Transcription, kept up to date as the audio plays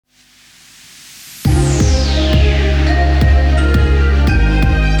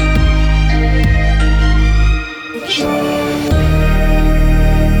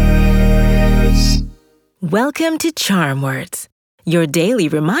Welcome to Charm Words, your daily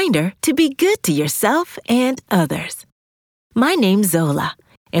reminder to be good to yourself and others. My name's Zola,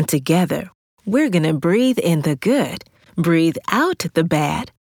 and together we're going to breathe in the good, breathe out the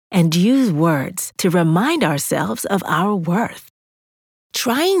bad, and use words to remind ourselves of our worth.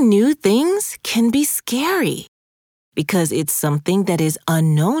 Trying new things can be scary because it's something that is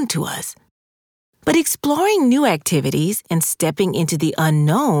unknown to us. But exploring new activities and stepping into the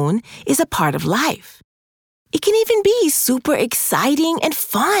unknown is a part of life. It can even be super exciting and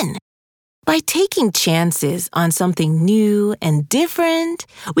fun. By taking chances on something new and different,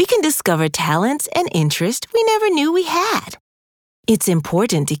 we can discover talents and interests we never knew we had. It's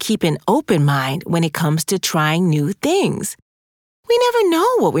important to keep an open mind when it comes to trying new things. We never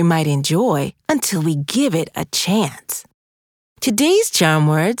know what we might enjoy until we give it a chance. Today's charm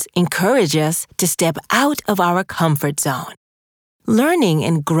words encourage us to step out of our comfort zone. Learning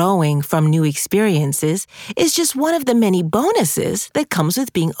and growing from new experiences is just one of the many bonuses that comes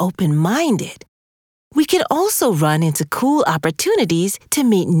with being open-minded. We can also run into cool opportunities to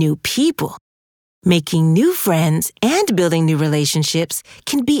meet new people. Making new friends and building new relationships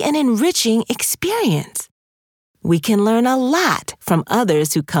can be an enriching experience. We can learn a lot from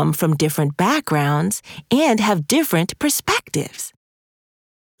others who come from different backgrounds and have different perspectives.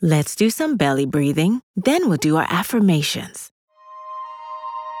 Let's do some belly breathing, then we'll do our affirmations.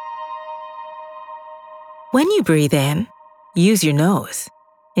 When you breathe in, use your nose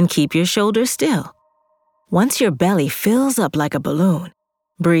and keep your shoulders still. Once your belly fills up like a balloon,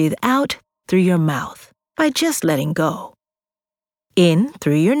 breathe out through your mouth by just letting go. In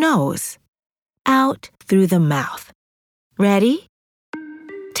through your nose, out through the mouth. Ready?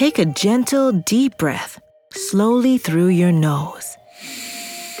 Take a gentle, deep breath slowly through your nose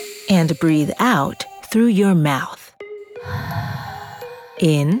and breathe out through your mouth.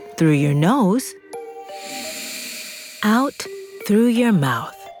 In through your nose, out through your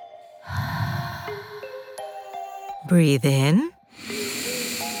mouth. Breathe in.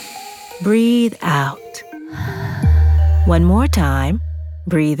 Breathe out. One more time.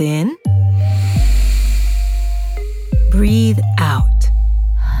 Breathe in. Breathe out.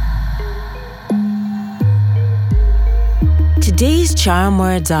 Today's charm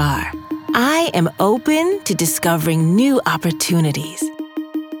words are, I am open to discovering new opportunities.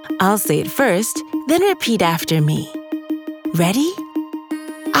 I'll say it first, then repeat after me. Ready?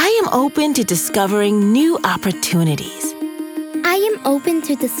 I am open to discovering new opportunities. I am open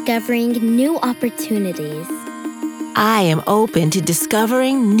to discovering new opportunities. I am open to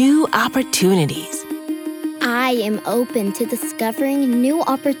discovering new opportunities. I am open to discovering new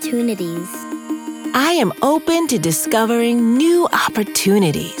opportunities. I am open to discovering new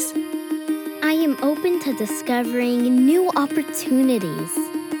opportunities. I am open to discovering new opportunities.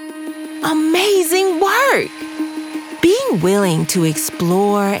 Amazing work! Being willing to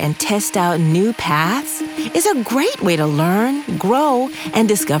explore and test out new paths is a great way to learn, grow, and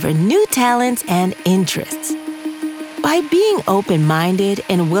discover new talents and interests. By being open-minded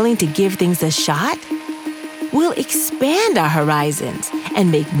and willing to give things a shot, we'll expand our horizons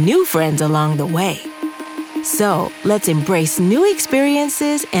and make new friends along the way. So, let's embrace new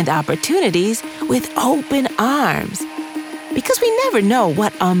experiences and opportunities with open arms, because we never know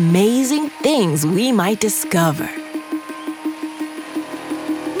what amazing things we might discover.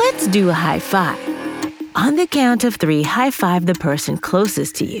 Let's do a high five. On the count of 3, high five the person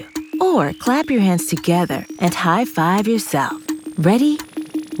closest to you. Or clap your hands together and high five yourself. Ready?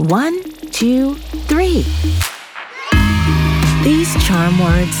 1, 2, 3. These charm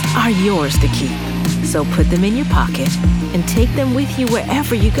words are yours to keep. So put them in your pocket and take them with you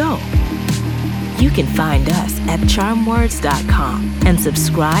wherever you go. You can find us at charmwords.com and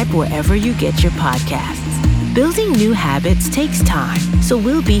subscribe wherever you get your podcasts. Building new habits takes time, so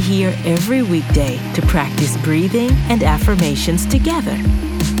we'll be here every weekday to practice breathing and affirmations together.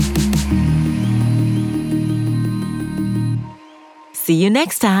 See you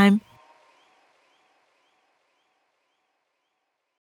next time.